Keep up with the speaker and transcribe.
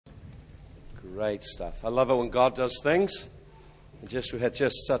Great stuff. I love it when God does things. We had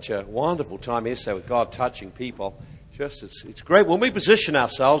just such a wonderful time yesterday with God touching people. It's great. When we position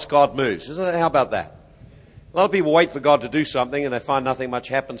ourselves, God moves. Isn't it? How about that? A lot of people wait for God to do something and they find nothing much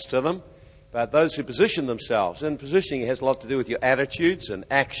happens to them. But those who position themselves, and positioning has a lot to do with your attitudes and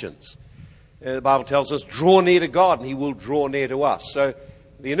actions. The Bible tells us, draw near to God and He will draw near to us. So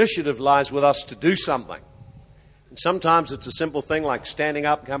the initiative lies with us to do something. And sometimes it's a simple thing like standing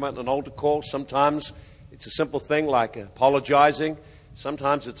up and coming out in an altar call. Sometimes it's a simple thing like apologizing.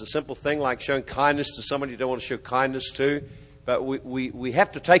 Sometimes it's a simple thing like showing kindness to somebody you don't want to show kindness to. But we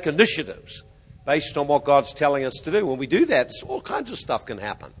have to take initiatives based on what God's telling us to do. When we do that, all kinds of stuff can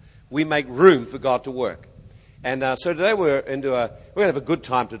happen. We make room for God to work. And so today we're going to have a good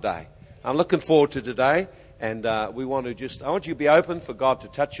time today. I'm looking forward to today. And I want you to be open for God to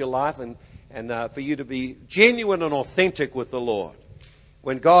touch your life and for you to be genuine and authentic with the Lord.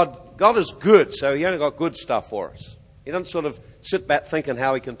 When God is good, so He only got good stuff for us. He doesn't sort of sit back thinking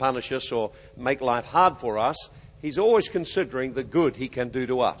how He can punish us or make life hard for us. He's always considering the good He can do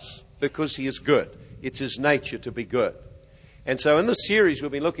to us because He is good. It's His nature to be good. And so in this series,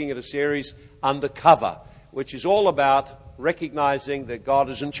 we've been looking at a series, Undercover, which is all about recognizing that God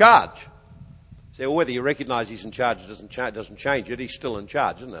is in charge. So whether you recognize He's in charge doesn't change it. He's still in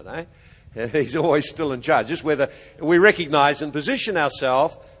charge, isn't it, eh? He's always still in charge. Just whether we recognize and position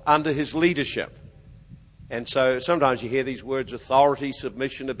ourselves under His leadership. And so sometimes you hear these words, authority,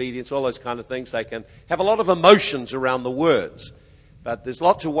 submission, obedience, all those kind of things. They can have a lot of emotions around the words. But there's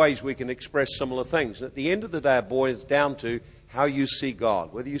lots of ways we can express similar things. And at the end of the day, it boils down to how you see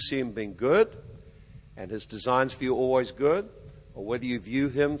God. Whether you see Him being good and His designs for you always good, or whether you view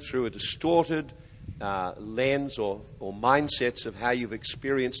Him through a distorted lens or mindsets of how you've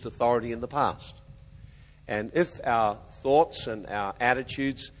experienced authority in the past. And if our thoughts and our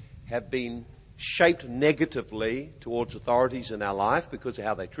attitudes have been shaped negatively towards authorities in our life because of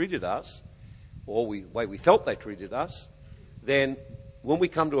how they treated us, or the way we felt they treated us, then when we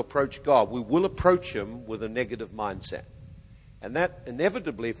come to approach God, we will approach Him with a negative mindset. And that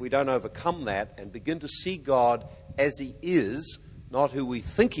inevitably, if we don't overcome that and begin to see God as He is, not who we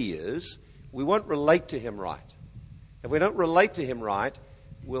think He is, we won't relate to Him right. If we don't relate to Him right,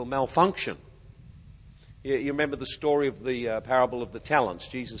 we'll malfunction. You remember the story of the parable of the talents.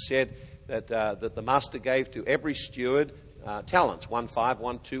 Jesus said that the master gave to every steward talents, 1 5,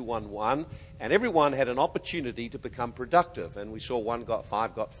 1 2, 1 1, and everyone had an opportunity to become productive. And we saw one got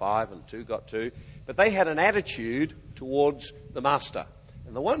 5, and 2 got 2. But they had an attitude towards the master.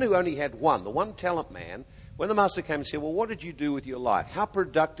 And the one who only had one, the one talent man, when the master came and said, well, what did you do with your life? How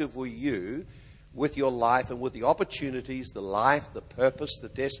productive were you with your life and with the opportunities, the life, the purpose, the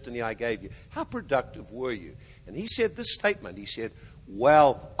destiny I gave you? How productive were you? And he said this statement. He said,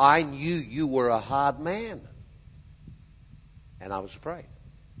 well, I knew you were a hard man. And I was afraid.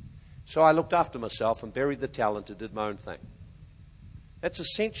 So I looked after myself and buried the talent and did my own thing. That's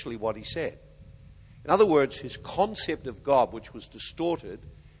essentially what he said. In other words, his concept of God, which was distorted,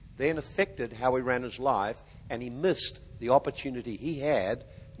 then affected how he ran his life, and he missed the opportunity he had,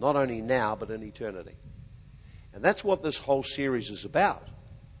 not only now, but in eternity. And that's what this whole series is about.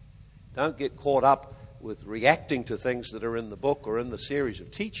 Don't get caught up with reacting to things that are in the book or in the series of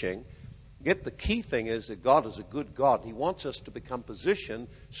teaching. Yet the key thing is that God is a good God. He wants us to become positioned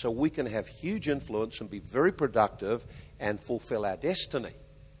so we can have huge influence and be very productive and fulfill our destiny.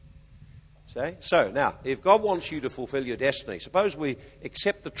 See? So now, if God wants you to fulfill your destiny, suppose we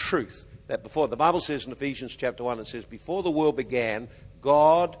accept the truth that before, the Bible says in Ephesians chapter 1, it says, before the world began,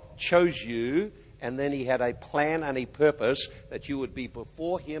 God chose you, and then He had a plan and a purpose that you would be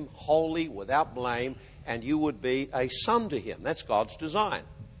before Him holy, without blame, and you would be a son to Him. That's God's design.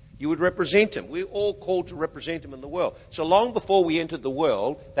 You would represent Him. We're all called to represent Him in the world. So long before we entered the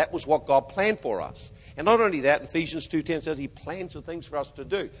world, that was what God planned for us. And not only that, Ephesians 2:10 says He plans some things for us to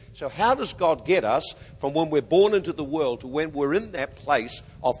do. So how does God get us from when we're born into the world to when we're in that place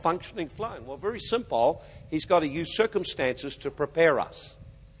of functioning, flowing? Well, very simple. He's got to use circumstances to prepare us.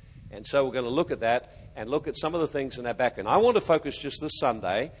 And so we're going to look at that and look at some of the things in our background. I want to focus just this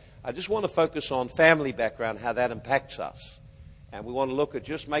Sunday. I just want to focus on family background, how that impacts us. And we want to look at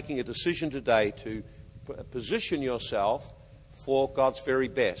just making a decision today to position yourself for God's very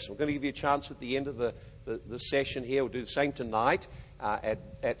best. We're going to give you a chance at the end of the session here. We'll do the same tonight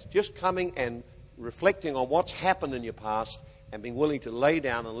at just coming and reflecting on what's happened in your past and being willing to lay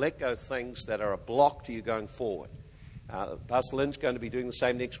down and let go things that are a block to you going forward. Pastor Lynn's going to be doing the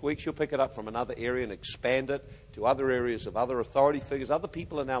same next week. She'll pick it up from another area and expand it to other areas of other authority figures, other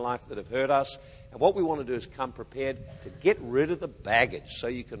people in our life that have hurt us. And what we want to do is come prepared to get rid of the baggage so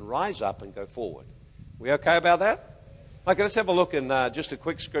you can rise up and go forward. We okay about that? Okay, let's have a look in just a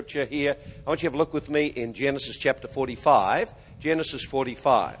quick scripture here. I want you to have a look with me in Genesis chapter 45. Genesis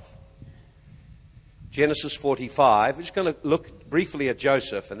 45. Genesis 45. We're just going to look briefly at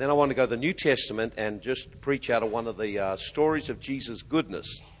Joseph, and then I want to go to the New Testament and just preach out of one of the stories of Jesus'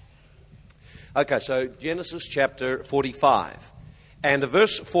 goodness. Okay, so Genesis chapter 45. And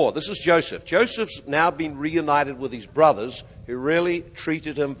verse 4, this is Joseph. Joseph's now been reunited with his brothers who really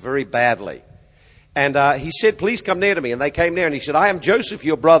treated him very badly. And he said, please come near to me. And they came near, and he said, I am Joseph,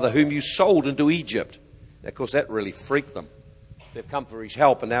 your brother, whom you sold into Egypt. And of course, that really freaked them. They've come for his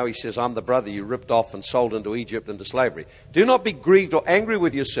help, and now he says, I'm the brother you ripped off and sold into Egypt into slavery. Do not be grieved or angry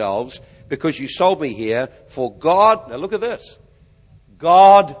with yourselves because you sold me here, for God, now look at this,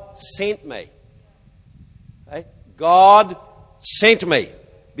 God sent me. Okay? God sent me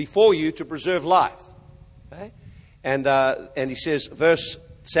before you to preserve life. Okay? And he says, verse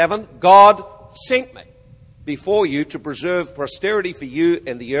 7, God sent me before you to preserve posterity for you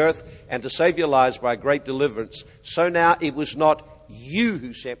in the earth and to save your lives by great deliverance. So now it was not you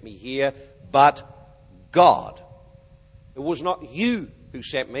who sent me here, but God. It was not you who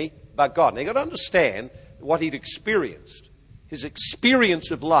sent me, but God. Now you've got to understand what he'd experienced. His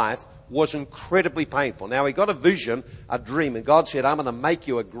experience of life was incredibly painful. Now he got a vision, a dream, and God said, I'm going to make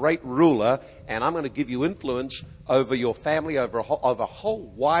you a great ruler, and I'm going to give you influence over your family, over a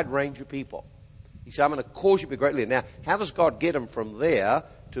whole wide range of people. He said, I'm going to cause you to be a great leader. Now, how does God get him from there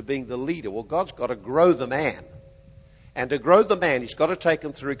to being the leader? Well, God's got to grow the man. And to grow the man, he's got to take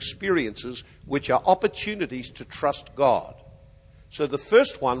him through experiences which are opportunities to trust God. So the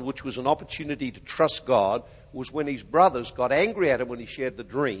first one, which was an opportunity to trust God, was when his brothers got angry at him when he shared the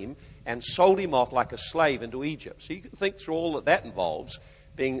dream and sold him off like a slave into Egypt. So you can think through all that involves,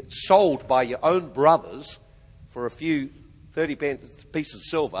 being sold by your own brothers for a few 30 pieces of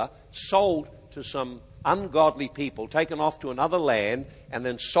silver, sold to some ungodly people, taken off to another land, and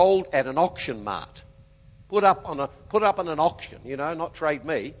then sold at an auction mart. Put up on an auction, not trade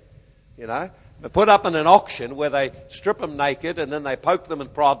me, but put up in an auction where they strip them naked and then they poke them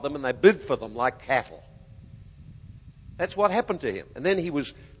and prod them and they bid for them like cattle. That's what happened to him. And then he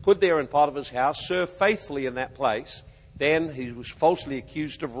was put there in part of his house, served faithfully in that place. Then he was falsely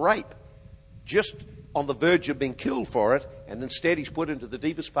accused of rape, just on the verge of being killed for it, and instead he's put into the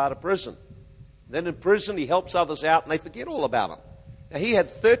deepest part of prison. Then in prison, he helps others out, and they forget all about him. Now, he had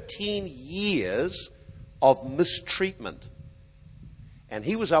 13 years of mistreatment. And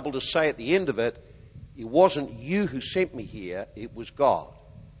he was able to say at the end of it, it wasn't you who sent me here, it was God.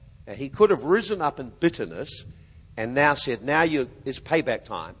 Now, he could have risen up in bitterness and now said, now it's payback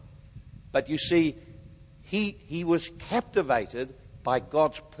time. But you see, he was captivated by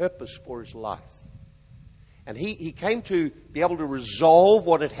God's purpose for his life. And he came to be able to resolve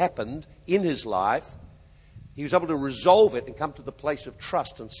what had happened in his life. He was able to resolve it and come to the place of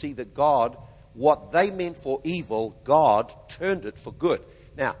trust and see that God, what they meant for evil, God turned it for good.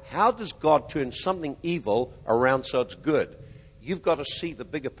 Now, how does God turn something evil around so it's good? You've got to see the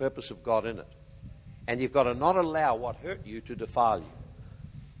bigger purpose of God in it. And you've got to not allow what hurt you to defile you.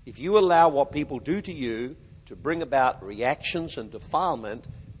 If you allow what people do to you to bring about reactions and defilement,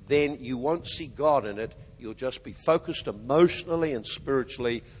 then you won't see God in it. You'll just be focused emotionally and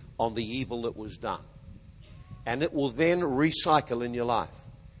spiritually on the evil that was done. And it will then recycle in your life.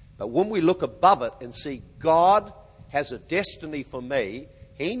 But when we look above it and see God has a destiny for me,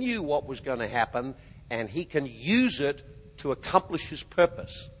 he knew what was going to happen, and he can use it to accomplish his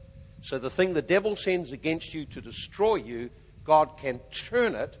purpose. So the thing the devil sends against you to destroy you, God can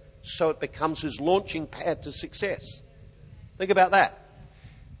turn it so it becomes his launching pad to success. Think about that.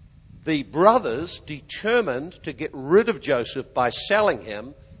 The brothers determined to get rid of Joseph by selling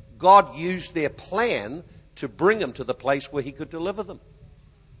him. God used their plan to bring him to the place where he could deliver them.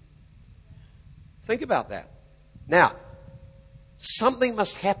 Think about that. Now, something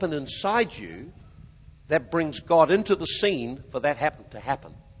must happen inside you that brings God into the scene for that to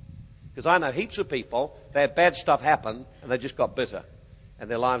happen. Because I know heaps of people, they had bad stuff happen and they just got bitter and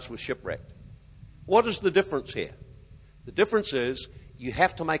their lives were shipwrecked. What is the difference here? The difference is you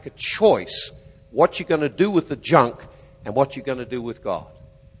have to make a choice what you're going to do with the junk and what you're going to do with God.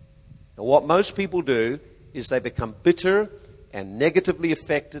 And what most people do is they become bitter and negatively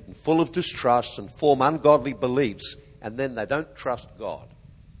affected and full of distrust and form ungodly beliefs, and then they don't trust God.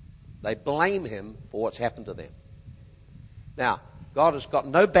 They blame him for what's happened to them. Now, God has got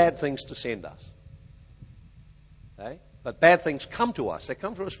no bad things to send us. Okay? But bad things come to us. They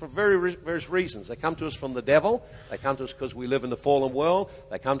come to us for various reasons. They come to us from the devil. They come to us because we live in the fallen world.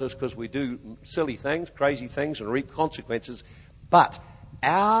 They come to us because we do silly things, crazy things, and reap consequences. But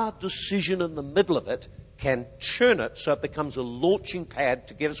our decision in the middle of it can turn it so it becomes a launching pad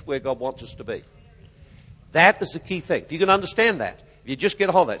to get us where God wants us to be. That is the key thing. If you can understand that, if you just get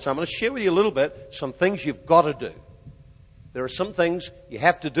a hold of that. So I'm going to share with you a little bit some things you've got to do. There are some things you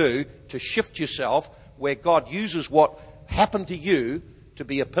have to do to shift yourself where God uses what happened to you to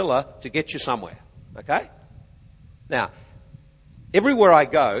be a pillar to get you somewhere. Okay? Now, everywhere I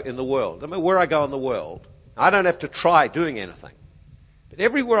go in the world, no matter where I go in the world, I don't have to try doing anything. But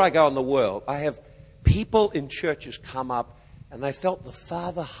everywhere I go in the world, I have people in churches come up and they felt the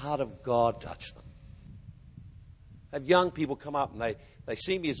Father heart of God touch them. I have young people come up and they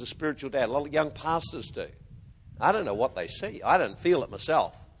see me as a spiritual dad. A lot of young pastors do. I don't know what they see. I don't feel it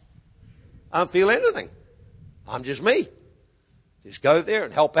myself. I don't feel anything. I'm just me. Just go there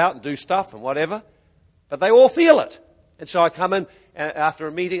and help out and do stuff and whatever. But they all feel it. And so I come in after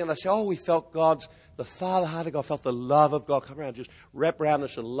a meeting and I say, oh, we felt the Father heart of God, felt the love of God come around, just wrap around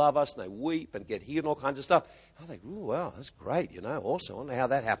us and love us. And they weep and get healed and all kinds of stuff. I think, oh, wow, that's great, awesome. I wonder how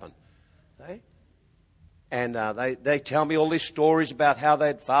that happened. Okay? And they tell me all these stories about how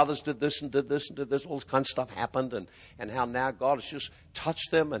their fathers did this and did this and did this. All this kind of stuff happened and how now God has just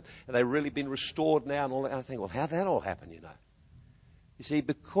touched them and they've really been restored now and all that. And I think, well, how'd that all happen, You see,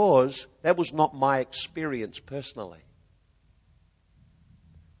 because that was not my experience personally.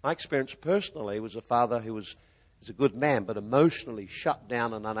 My experience personally was a father who was a good man, but emotionally shut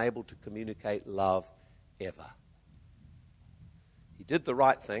down and unable to communicate love ever. He did the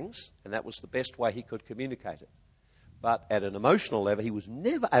right things, and that was the best way he could communicate it. But at an emotional level, he was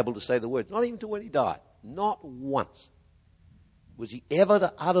never able to say the words, not even to when he died. Not once was he ever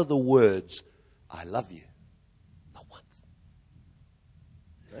to utter the words, I love you. Not once.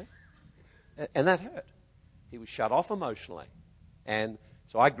 Okay? And that hurt. He was shut off emotionally. And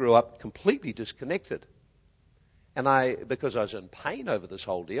so I grew up completely disconnected. And because I was in pain over this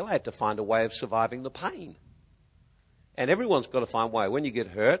whole deal, I had to find a way of surviving the pain. And everyone's got to find a way. When you get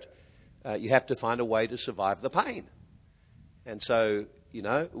hurt, you have to find a way to survive the pain. And so,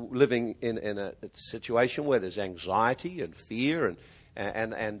 living in a situation where there's anxiety and fear,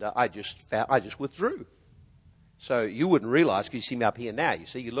 and I just withdrew. So you wouldn't realize, because you see me up here now,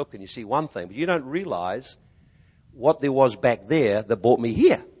 you look and you see one thing, but you don't realize what there was back there that brought me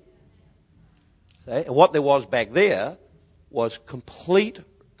here. See? And what there was back there was complete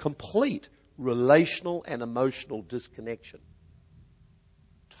relational and emotional disconnection.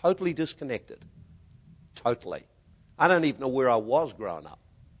 Totally disconnected. Totally. I don't even know where I was growing up.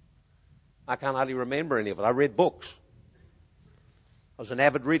 I can't hardly remember any of it. I read books. I was an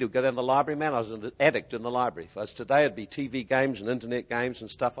avid reader. I'd go down to the library, man. I was an addict in the library. If I was today, it'd be TV games and internet games and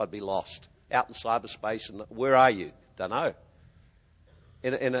stuff. I'd be lost. Out in cyberspace. And where are you? Don't know.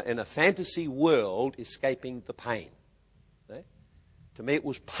 In a fantasy world, escaping the pain. See? To me, it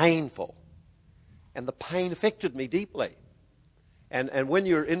was painful. And the pain affected me deeply. And when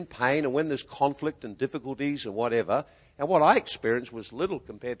you're in pain and when there's conflict and difficulties and whatever, and what I experienced was little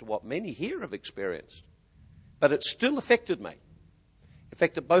compared to what many here have experienced. But it still affected me. It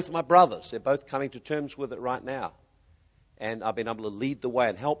affected both of my brothers. They're both coming to terms with it right now. And I've been able to lead the way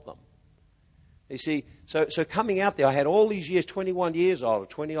and help them. You see, so coming out there, I had all these years, 21 years old,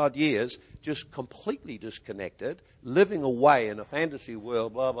 20-odd years, just completely disconnected, living away in a fantasy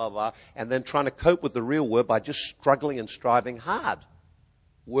world, blah, blah, blah, and then trying to cope with the real world by just struggling and striving hard,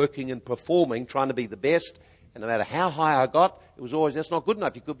 working and performing, trying to be the best. And no matter how high I got, it was always, that's not good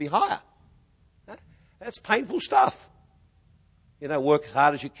enough, you could be higher. That's painful stuff. Work as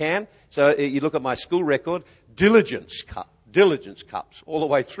hard as you can. So you look at my school record, diligence cups all the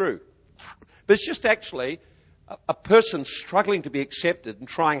way through. But it's just actually a person struggling to be accepted and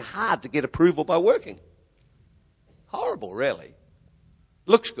trying hard to get approval by working. Horrible, really.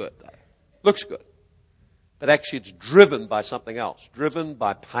 Looks good, though. Looks good. But actually it's driven by something else. Driven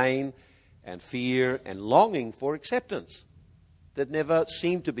by pain and fear and longing for acceptance that never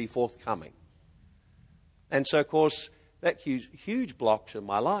seemed to be forthcoming. And so, of course, that huge blocks in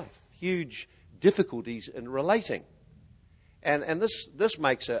my life. Huge difficulties in relating. And this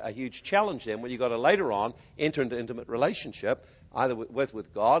makes a huge challenge then when you've got to later on enter into intimate relationship, either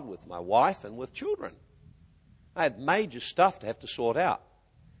with God, with my wife, and with children. I had major stuff to have to sort out.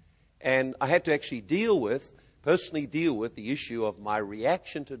 And I had to actually personally deal with the issue of my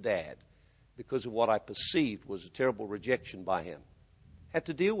reaction to Dad because of what I perceived was a terrible rejection by him. Had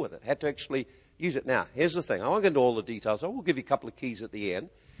to deal with it. Had to actually use it. Now, here's the thing. I won't get into all the details. I will give you a couple of keys at the end.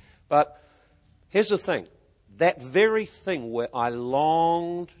 But here's the thing. that very thing where I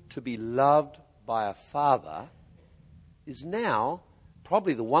longed to be loved by a father is now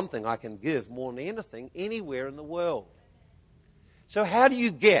probably the one thing I can give more than anything anywhere in the world. So how do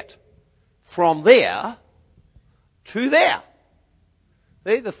you get from there to there?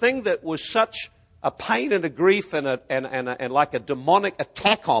 See, the thing that was such a pain and a grief and like a demonic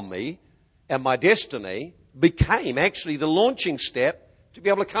attack on me and my destiny became actually the launching step to be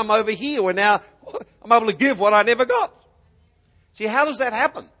able to come over here where now I'm able to give what I never got. See, how does that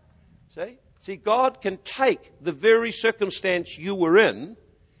happen? See, God can take the very circumstance you were in,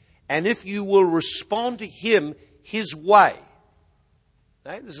 and if you will respond to Him His way.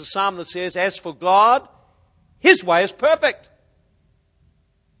 Okay? There's a psalm that says, as for God, His way is perfect.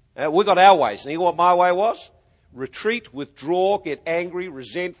 We got our ways. And you know what my way was? Retreat, withdraw, get angry,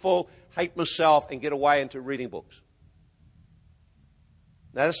 resentful, hate myself, and get away into reading books.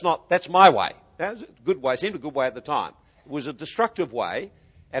 Now, that's my way. That was a good way. It seemed a good way at the time. It was a destructive way,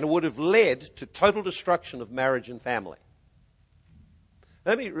 and it would have led to total destruction of marriage and family.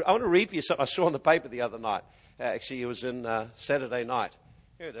 I want to read for you something I saw in the paper the other night. Actually, it was in Saturday night.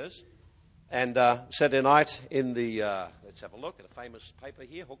 Here it is. And Saturday night in the, let's have a look at a famous paper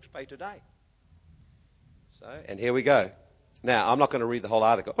here, Hawke's Bay Today. And here we go. Now, I'm not going to read the whole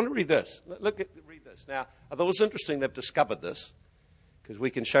article. I want to read this. Read this. Now, I thought it was interesting they've discovered this, because we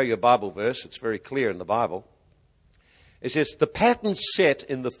can show you a Bible verse. It's very clear in the Bible. It says, the patterns set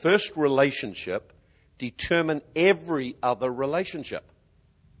in the first relationship determine every other relationship.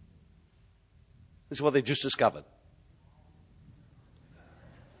 This is what they've just discovered.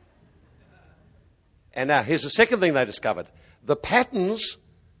 And now, here's the second thing they discovered. The patterns,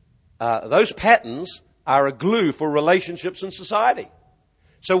 those patterns are a glue for relationships in society.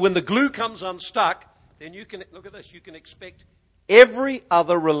 So when the glue comes unstuck, then you can, look at this, you can expect every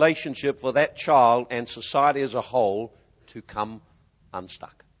other relationship for that child and society as a whole to come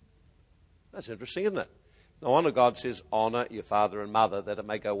unstuck. That's interesting, isn't it? No wonder God says, honor your father and mother that it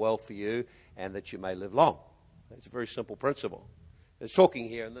may go well for you and that you may live long. It's a very simple principle. It's talking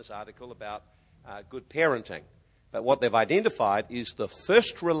here in this article about good parenting. But what they've identified is the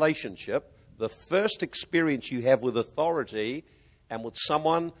first relationship, the first experience you have with authority and with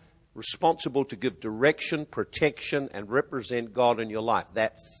someone responsible to give direction, protection, and represent God in your life.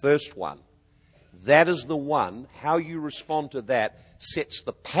 That first one. That is the one. How you respond to that sets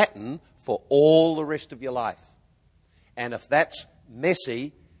the pattern for all the rest of your life. And if that's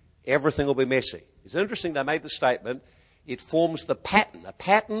messy, everything will be messy. It's interesting they made the statement, it forms the pattern. A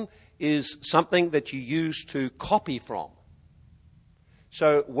pattern is something that you use to copy from.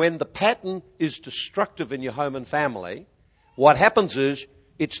 So when the pattern is destructive in your home and family, what happens is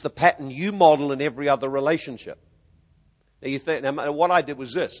it's the pattern you model in every other relationship. Now, you think, now what I did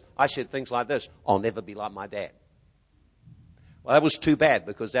was this. I said things like this, I'll never be like my dad. Well, that was too bad,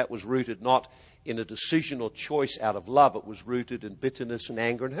 because that was rooted not in a decision or choice out of love. It was rooted in bitterness and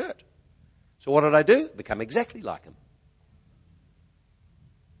anger and hurt. So what did I do? Become exactly like him.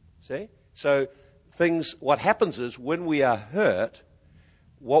 See? So what happens is when we are hurt,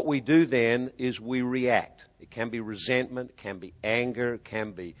 what we do then is we react. It can be resentment, it can be anger, it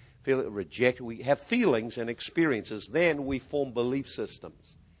can be reject. We have feelings and experiences. Then we form belief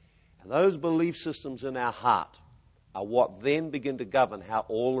systems. And those belief systems in our heart are what then begin to govern how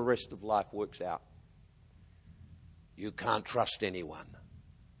all the rest of life works out. You can't trust anyone.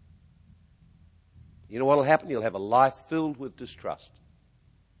 You know what will happen? You'll have a life filled with distrust.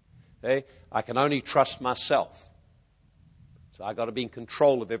 Okay? I can only trust myself. So I've got to be in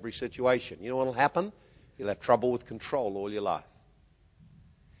control of every situation. You know what will happen? You'll have trouble with control all your life.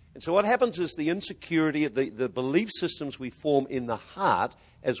 And so what happens is the insecurity, the belief systems we form in the heart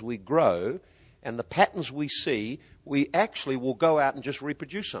as we grow, and the patterns we see, we actually will go out and just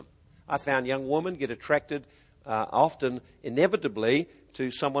reproduce them. I found young women get attracted often, inevitably, to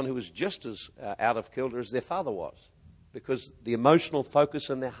someone who was just as out of kilter as their father was. Because the emotional focus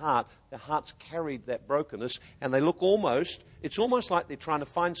in their hearts carried that brokenness, and they look it's almost like they're trying to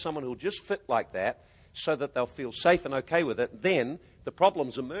find someone who will just fit like that so that they'll feel safe and okay with it. Then the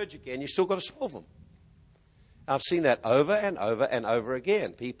problems emerge again. You've still got to solve them. I've seen that over and over and over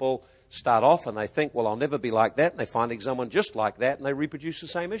again. People start off and they think, well, I'll never be like that, and they find someone just like that, and they reproduce the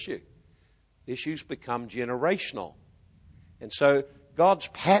same issue. Issues become generational. And so God's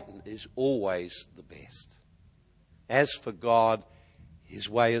pattern is always the best. As for God, His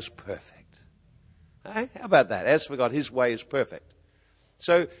way is perfect. Hey? How about that? As for God, His way is perfect.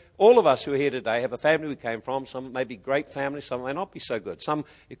 So all of us who are here today have a family we came from. Some may be great families, some may not be so good. Some,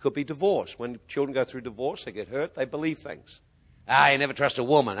 it could be divorce. When children go through divorce, they get hurt, they believe things. You never trust a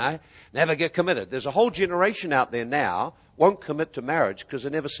woman, eh? Never get committed. There's a whole generation out there now won't commit to marriage because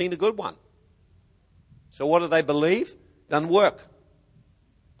they've never seen a good one. So what do they believe? Doesn't work.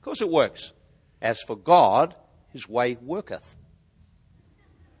 Of course it works. As for God, his way worketh.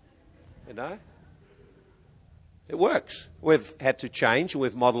 You know? It works. We've had to change and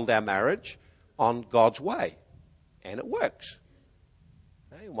we've modeled our marriage on God's way. And it works.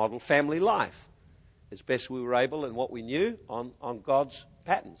 Okay? Model family life as best we were able and what we knew on God's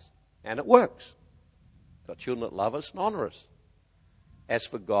patterns. And it works. Got children that love us and honor us. As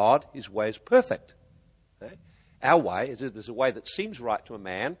for God, his way is perfect. Okay? Our way is there's a way that seems right to a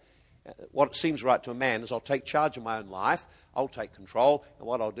man. What seems right to a man is I'll take charge of my own life. I'll take control. And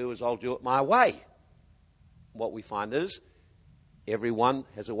what I'll do is I'll do it my way. What we find is everyone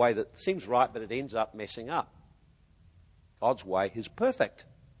has a way that seems right, but it ends up messing up. God's way is perfect.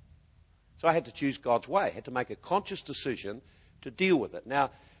 So I had to choose God's way. I had to make a conscious decision to deal with it.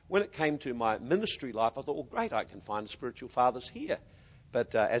 Now, when it came to my ministry life, I thought, well, great, I can find spiritual fathers here.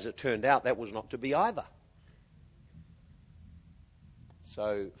 But as it turned out, that was not to be either.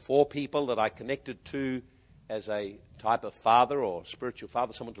 So 4 people that I connected to as a type of father or spiritual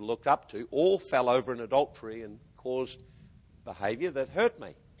father, someone to look up to, all fell over in adultery and caused behavior that hurt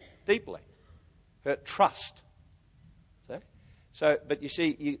me deeply, hurt trust. So, but you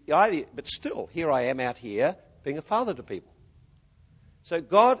see, but still, here I am out here being a father to people. So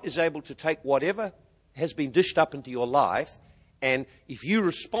God is able to take whatever has been dished up into your life, and if you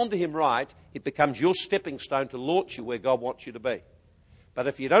respond to him right, it becomes your stepping stone to launch you where God wants you to be. But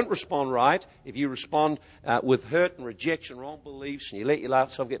if you don't respond right, if you respond with hurt and rejection, wrong beliefs, and you let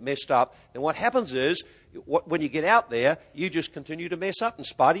yourself get messed up, then what happens is, when you get out there, you just continue to mess up in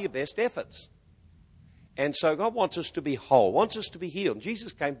spite of your best efforts. And so God wants us to be whole, wants us to be healed. And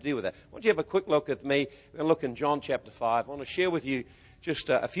Jesus came to deal with that. Why don't you have a quick look at me? We're going to look in John chapter 5. I want to share with you just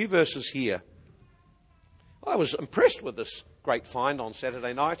a few verses here. I was impressed with this great find on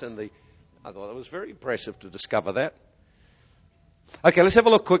Saturday night, and I thought it was very impressive to discover that. Okay, let's have a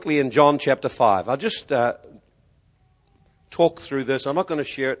look quickly in John chapter 5. I'll just talk through this. I'm not going to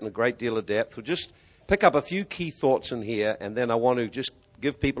share it in a great deal of depth. We'll just pick up a few key thoughts in here, and then I want to just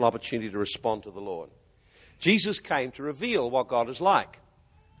give people an opportunity to respond to the Lord. Jesus came to reveal what God is like.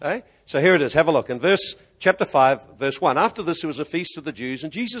 Okay? So here it is. Have a look. In chapter 5, verse 1. After this, there was a feast of the Jews,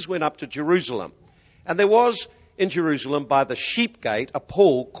 and Jesus went up to Jerusalem. And there was in Jerusalem by the sheep gate a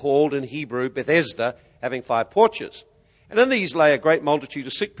pool called in Hebrew Bethesda, having 5 porches. And in these lay a great multitude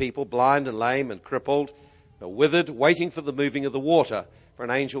of sick people, blind and lame and crippled, withered, waiting for the moving of the water. For an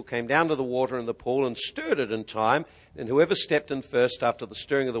angel came down to the water in the pool and stirred it in time, and whoever stepped in first after the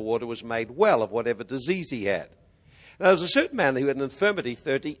stirring of the water was made well of whatever disease he had. Now there was a certain man who had an infirmity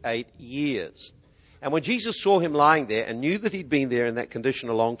 38 years. And when Jesus saw him lying there and knew that he'd been there in that condition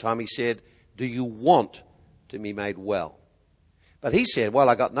a long time, he said, "Do you want to be made well?" But he said, "Well,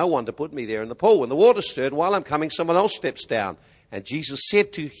 I got no one to put me there in the pool. When the water stirred, while I'm coming, someone else steps down." And Jesus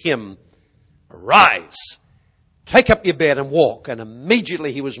said to him, "Arise, take up your bed and walk." And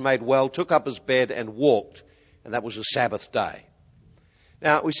immediately he was made well, took up his bed and walked. And that was a Sabbath day.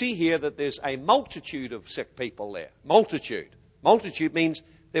 Now, we see here that there's a multitude of sick people there. Multitude. Multitude means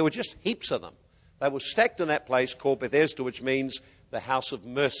there were just heaps of them. They were stacked in that place called Bethesda, which means the house of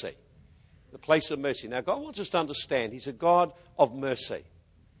mercy. The place of mercy. Now, God wants us to understand he's a God of mercy.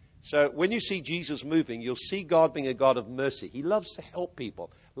 So when you see Jesus moving, you'll see God being a God of mercy. He loves to help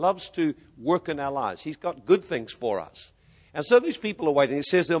people, loves to work in our lives. He's got good things for us. And so these people are waiting. It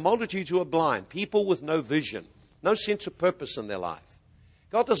says there are multitudes who are blind, people with no vision, no sense of purpose in their life.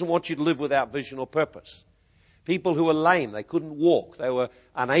 God doesn't want you to live without vision or purpose. People who are lame, they couldn't walk. They were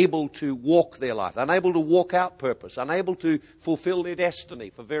unable to walk their life, unable to walk out purpose, unable to fulfill their destiny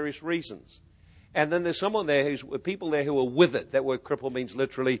for various reasons. And then there's someone there, people there who are withered. That word cripple means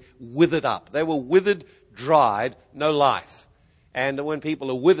literally withered up. They were withered, dried, no life. And when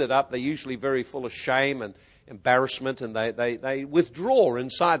people are withered up, they're usually very full of shame and embarrassment, and they withdraw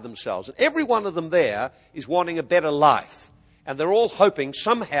inside themselves. And every one of them there is wanting a better life. And they're all hoping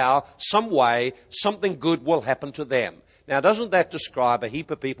somehow, some way, something good will happen to them. Now, doesn't that describe a heap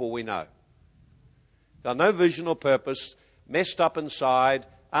of people we know? Got no vision or purpose, messed up inside,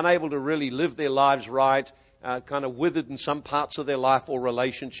 unable to really live their lives right, kind of withered in some parts of their life or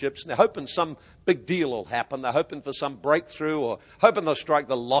relationships. They're hoping some big deal will happen. They're hoping for some breakthrough or hoping they'll strike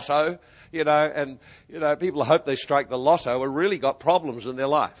the lotto, and people who hope they strike the lotto have really got problems in their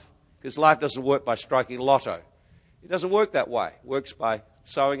life, because life doesn't work by striking lotto. It doesn't work that way. It works by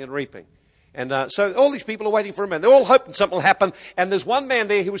sowing and reaping. And so all these people are waiting for a man. They're all hoping something will happen. And there's one man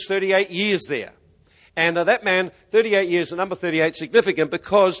there who was 38 years there. And that man, 38 years, the number 38 is significant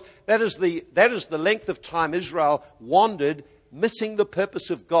because that is the length of time Israel wandered, missing the purpose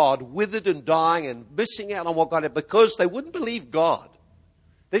of God, withered and dying and missing out on what God had because they wouldn't believe God.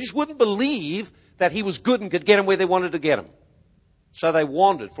 They just wouldn't believe that he was good and could get them where they wanted to get them. So they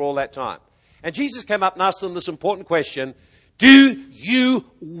wandered for all that time. And Jesus came up and asked them this important question: do you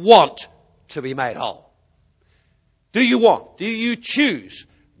want to be made whole? Do you want? Do you choose?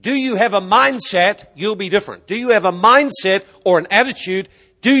 Do you have a mindset you'll be different? Do you have a mindset or an attitude?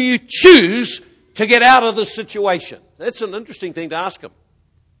 Do you choose to get out of the situation? That's an interesting thing to ask them.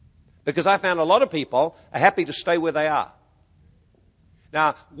 Because I found a lot of people are happy to stay where they are.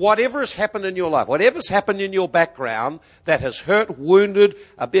 Now, whatever has happened in your life, whatever's happened in your background that has hurt, wounded,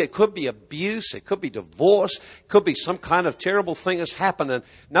 it could be abuse, it could be divorce, it could be some kind of terrible thing has happened, and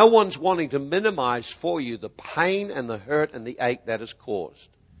no one's wanting to minimize for you the pain and the hurt and the ache that is caused.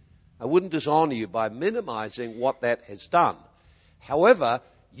 I wouldn't dishonor you by minimizing what that has done. However,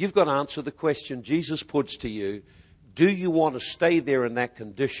 you've got to answer the question Jesus puts to you: do you want to stay there in that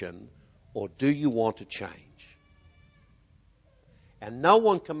condition, or do you want to change? And no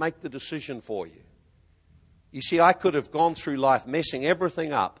one can make the decision for you. You see, I could have gone through life messing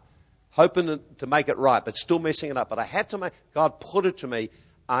everything up, hoping to make it right, but still messing it up. But I had to make, God put it to me,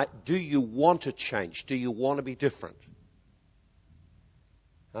 do you want to change? Do you want to be different?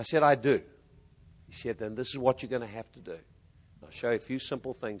 I said, I do. He said, then this is what you're going to have to do. I'll show you a few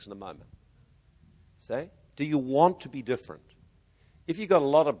simple things in a moment. Say, do you want to be different? If you've got a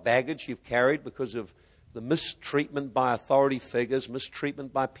lot of baggage you've carried because of the mistreatment by authority figures,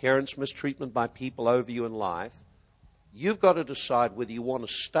 mistreatment by parents, mistreatment by people over you in life, you've got to decide whether you want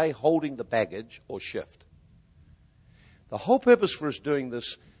to stay holding the baggage or shift. The whole purpose for us doing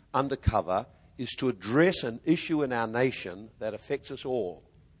this undercover is to address an issue in our nation that affects us all.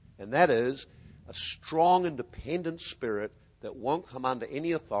 And that is a strong, independent spirit that won't come under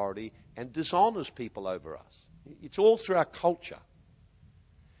any authority and dishonors people over us. It's all through our culture.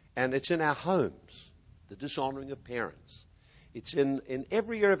 And it's in our homes. The dishonoring of parents. It's in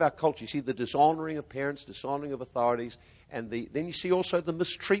every area of our culture. You see the dishonoring of parents, dishonoring of authorities, and then you see also the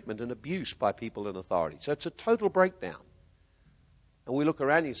mistreatment and abuse by people in authority. So it's a total breakdown. And we look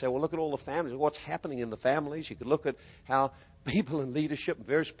around and you say, well, look at all the families. What's happening in the families? You could look at how people in leadership in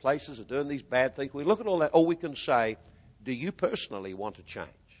various places are doing these bad things. We look at all that. Or we can say, do you personally want to change?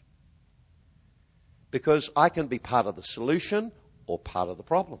 Because I can be part of the solution or part of the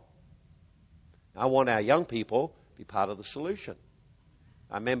problem. I want our young people to be part of the solution.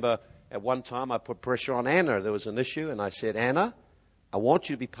 I remember at one time I put pressure on Anna. There was an issue, and I said, Anna, I want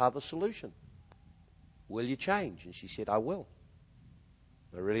you to be part of the solution. Will you change? And she said, I will.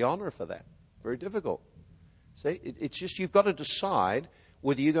 I really honor her for that. Very difficult. See, it's just you've got to decide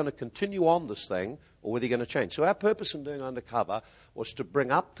whether you're going to continue on this thing or whether you're going to change. So our purpose in doing Undercover was to bring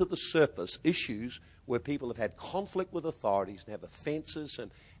up to the surface issues where people have had conflict with authorities and have offenses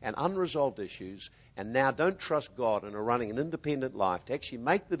and unresolved issues, and now don't trust God and are running an independent life to actually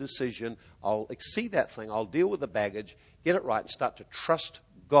make the decision, I'll exceed that thing, I'll deal with the baggage, get it right, and start to trust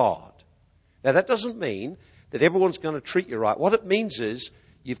God. Now that doesn't mean that everyone's going to treat you right. What it means is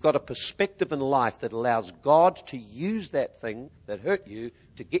you've got a perspective in life that allows God to use that thing that hurt you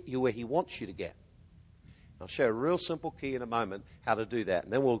to get you where He wants you to get. I'll show a real simple key in a moment how to do that,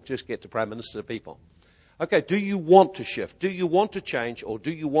 and then we'll just get to Prime Minister to people. Okay, do you want to shift? Do you want to change, or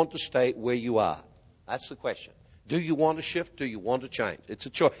do you want to stay where you are? That's the question. Do you want to shift? Do you want to change? It's a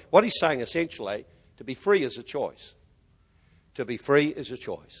choice. What he's saying essentially, to be free is a choice. To be free is a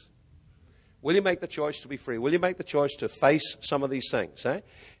choice. Will you make the choice to be free? Will you make the choice to face some of these things? Eh?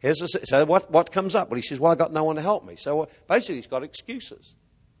 So what comes up? Well, he says, well, I've got no one to help me. So basically he's got excuses.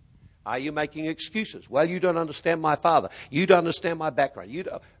 Are you making excuses? Well, you don't understand my father. You don't understand my background.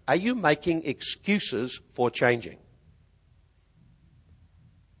 Are you making excuses for changing?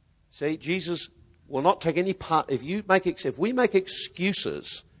 See, Jesus will not take any part. If we make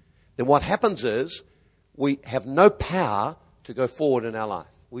excuses, then what happens is we have no power to go forward in our life.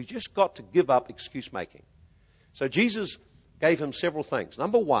 We've just got to give up excuse making. So Jesus gave him several things.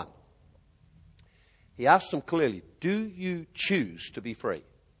 Number one, he asked him clearly, do you choose to be free?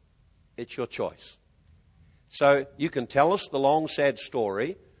 It's your choice. So you can tell us the long, sad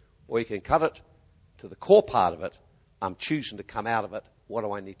story, or you can cut it to the core part of it. I'm choosing to come out of it. What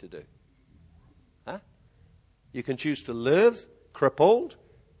do I need to do? Huh? You can choose to live crippled,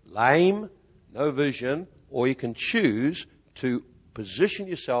 lame, no vision, or you can choose to position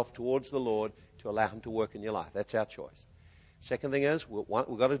yourself towards the Lord to allow Him to work in your life. That's our choice. Second thing is, we've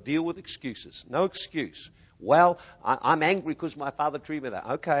got to deal with excuses. No excuse Well, I'm angry because my father treated me that.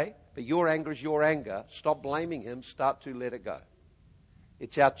 Okay, but your anger is your anger. Stop blaming him. Start to let it go.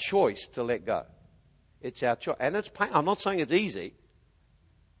 It's our choice to let go. It's our choice. And it's pain. I'm not saying it's easy. It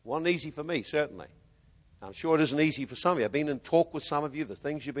wasn't easy for me, certainly. I'm sure it isn't easy for some of you. I've been in talk with some of you, the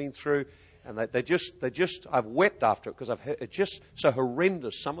things you've been through, and I've wept after it because I've heard it's just so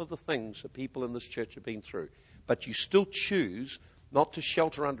horrendous, some of the things that people in this church have been through. But you still choose not to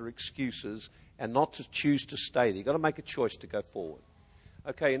shelter under excuses and not to choose to stay there. You've got to make a choice to go forward.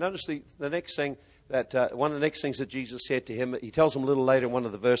 Okay, you notice the next thing that one of the next things that Jesus said to him, he tells him a little later in one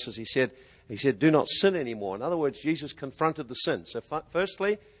of the verses, he said, do not sin anymore. In other words, Jesus confronted the sin. So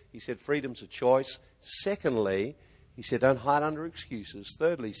firstly, he said freedom's a choice. Secondly, he said don't hide under excuses.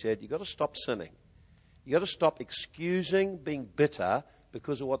 Thirdly, he said you've got to stop sinning. You've got to stop excusing being bitter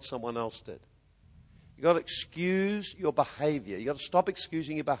because of what someone else did. You've got to excuse your behavior. You've got to stop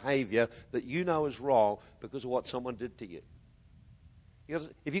excusing your behavior that you know is wrong because of what someone did to you.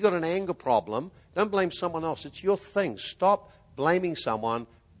 If you've got an anger problem, don't blame someone else. It's your thing. Stop blaming someone.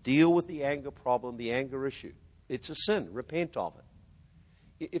 Deal with the anger problem, the anger issue. It's a sin. Repent of it.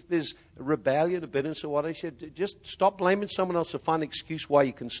 If there's a rebellion, a bitterness, or what I said, just stop blaming someone else to find an excuse why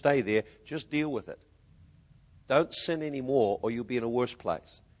you can stay there. Just deal with it. Don't sin anymore or you'll be in a worse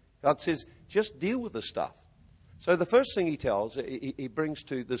place. God says, just deal with the stuff. So the first thing he brings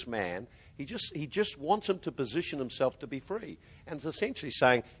to this man, he just wants him to position himself to be free. And it's essentially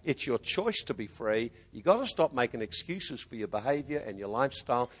saying, it's your choice to be free. You've got to stop making excuses for your behavior and your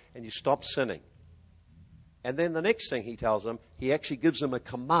lifestyle, and you stop sinning. And then the next thing he tells him, he actually gives him a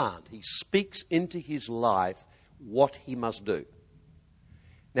command. He speaks into his life what he must do.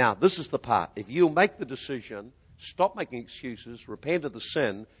 Now, this is the part. If you'll make the decision, stop making excuses, repent of the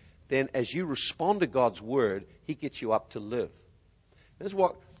sin, then as you respond to God's word, he gets you up to live. This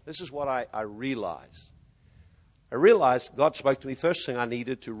is what I realized. I realized God spoke to me. First thing I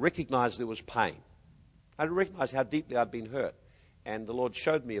needed to recognize there was pain. I recognized how deeply I'd been hurt. And the Lord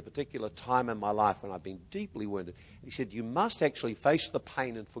showed me a particular time in my life when I'd been deeply wounded. He said, you must actually face the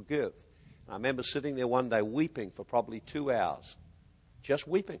pain and forgive. And I remember sitting there one day weeping for probably 2 hours. Just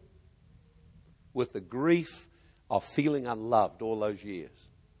weeping. With the grief of feeling unloved all those years.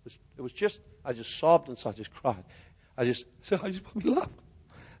 It was just, I just sobbed and so I just cried. I just want to be loved.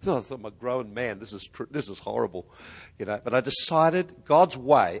 So I thought, I'm a grown man. This is horrible, But I decided God's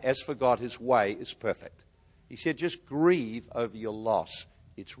way. As for God, His way is perfect. He said, just grieve over your loss.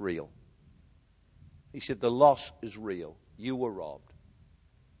 It's real. He said, the loss is real. You were robbed.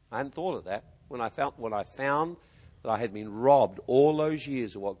 I hadn't thought of that. When I found that I had been robbed all those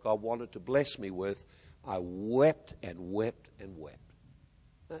years of what God wanted to bless me with, I wept and wept and wept.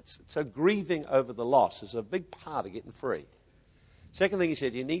 So grieving over the loss is a big part of getting free. Second thing he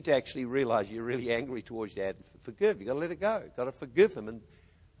said, you need to actually realize you're really angry towards Dad and forgive. You've got to let it go. You've got to forgive him. And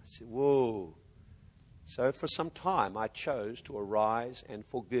I said, whoa. So for some time, I chose to arise and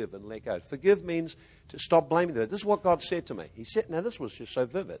forgive and let go. Forgive means to stop blaming them. This is what God said to me. He said, now this was just so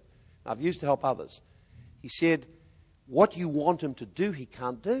vivid. I've used to help others. He said, what you want him to do, he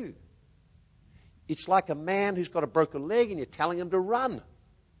can't do. It's like a man who's got a broken leg and you're telling him to run.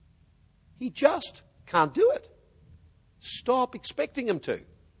 He just can't do it. Stop expecting him to.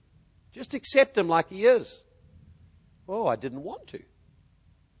 Just accept him like he is. Oh, I didn't want to.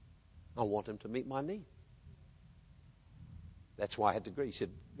 I want him to meet my need. That's why I had to grieve. He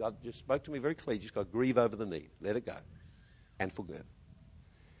said, God just spoke to me very clearly. You just got to grieve over the need. Let it go. And forgive.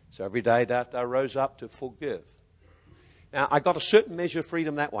 So every day after I rose up to forgive. Now, I got a certain measure of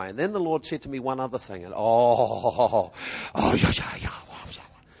freedom that way. And then the Lord said to me one other thing. And I'll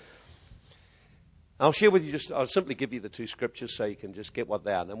share with you I'll simply give you the two scriptures so you can just get what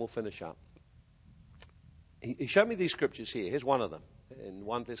they are. And then we'll finish up. He showed me these scriptures here. Here's one of them. In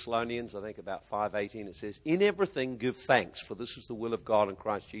 1 Thessalonians, I think about 5:18, it says, in everything give thanks, for this is the will of God in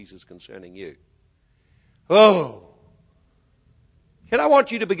Christ Jesus concerning you. Oh! And I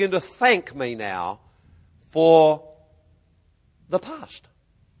want you to begin to thank me now for the past.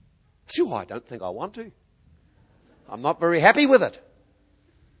 See, I don't think I want to. I'm not very happy with it.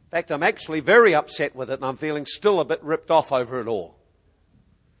 In fact, I'm actually very upset with it, and I'm feeling still a bit ripped off over it all.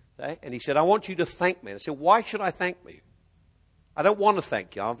 Okay? And he said, I want you to thank me. And I said, why should I thank you? I don't want to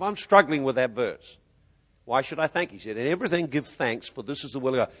thank you. I'm struggling with that verse. Why should I thank you? He said, in everything give thanks, for this is the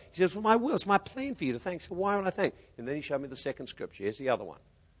will of God. He says, well, my will, it's my plan for you to thank. So why would I thank? And then he showed me the second scripture. Here's the other one.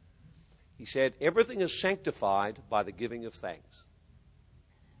 He said, everything is sanctified by the giving of thanks.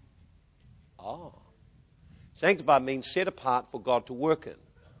 Sanctified means set apart for God to work in.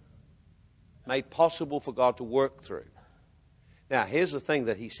 Made possible for God to work through. Now, here's the thing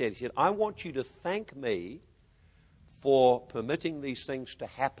that he said. He said, I want you to thank me for permitting these things to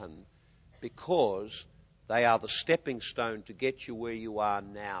happen, because they are the stepping stone to get you where you are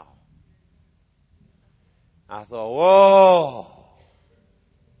now. I thought, whoa.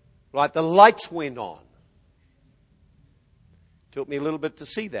 Like the lights went on. Took me a little bit to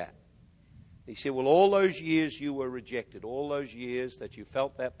see that. He said, well, all those years you were rejected, all those years that you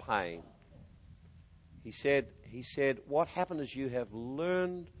felt that pain, he said, what happened is you have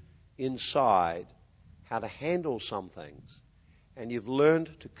learned inside how to handle some things, and you've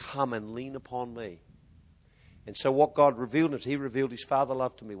learned to come and lean upon me. And so what God revealed is He revealed His Father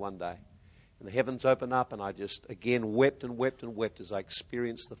love to me one day. And the heavens opened up, and I just, again, wept and wept and wept as I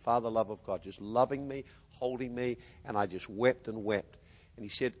experienced the Father love of God, just loving me, holding me, and I just wept and wept. And He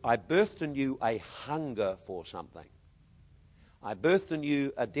said, I birthed in you a hunger for something. I birthed in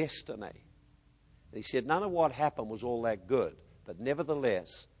you a destiny. And He said, none of what happened was all that good. But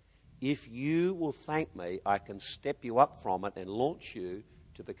nevertheless, if you will thank me, I can step you up from it and launch you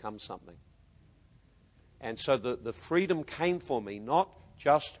to become something. And so the freedom came for me, not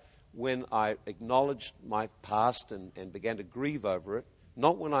just when I acknowledged my past and began to grieve over it,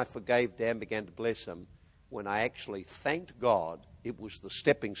 not when I forgave Dan, began to bless him. When I actually thanked God, it was the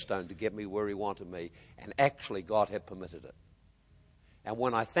stepping stone to get me where He wanted me, and actually God had permitted it. And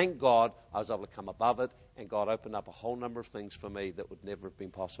when I thanked God, I was able to come above it, and God opened up a whole number of things for me that would never have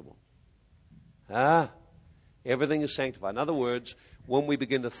been possible. Everything is sanctified. In other words, when we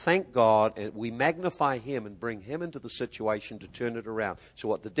begin to thank God and we magnify Him and bring Him into the situation to turn it around. So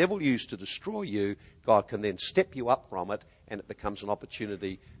what the devil used to destroy you, God can then step you up from it, and it becomes an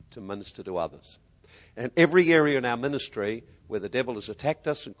opportunity to minister to others. And every area in our ministry where the devil has attacked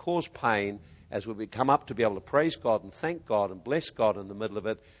us and caused pain, as we come up to be able to praise God and thank God and bless God in the middle of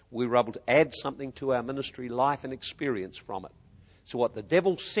it, we were able to add something to our ministry life and experience from it. So what the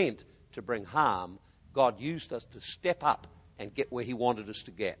devil sent to bring harm, God used us to step up and get where He wanted us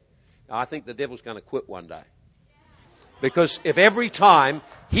to get. Now, I think the devil's going to quit one day. Because if every time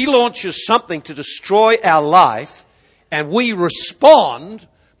he launches something to destroy our life and we respond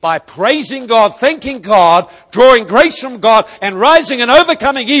by praising God, thanking God, drawing grace from God, and rising and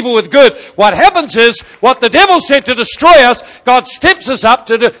overcoming evil with good, what happens is, what the devil said to destroy us, God steps us up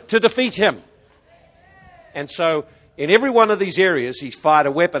to defeat him. And so, in every one of these areas, He's fired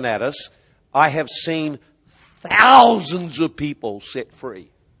a weapon at us. I have seen thousands of people set free.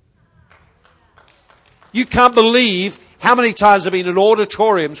 You can't believe how many times I've been in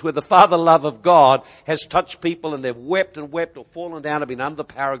auditoriums where the Father love of God has touched people and they've wept and wept or fallen down and been under the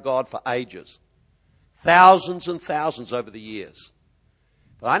power of God for ages. Thousands and thousands over the years.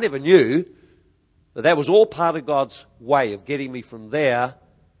 But I never knew that was all part of God's way of getting me from there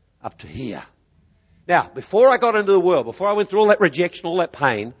up to here. Now, before I got into the world, before I went through all that rejection, all that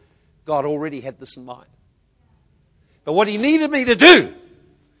pain, God already had this in mind. But what He needed me to do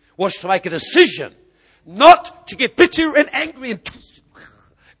was to make a decision, not to get bitter and angry and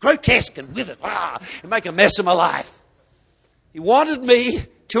grotesque and withered and make a mess of my life. He wanted me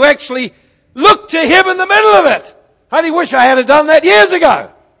to actually look to Him in the middle of it. I only wish I had done that years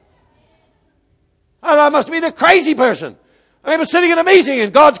ago. I must have been a crazy person. I remember sitting in a meeting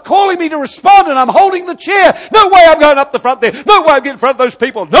and God's calling me to respond and I'm holding the chair. No way I'm going up the front there. No way I'm getting in front of those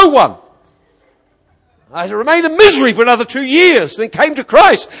people. No one. I remained in misery for another 2 years, then came to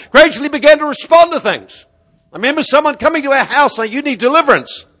Christ, gradually began to respond to things. I remember someone coming to our house saying, you need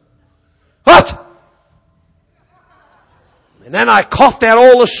deliverance. What? And then I coughed out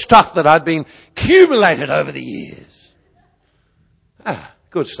all the stuff that I'd been accumulated over the years.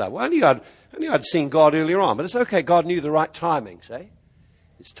 Good stuff. Well, I knew I'd seen God earlier on, but it's okay. God knew the right timing, see?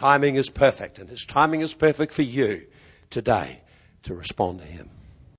 His timing is perfect, and His timing is perfect for you today to respond to Him.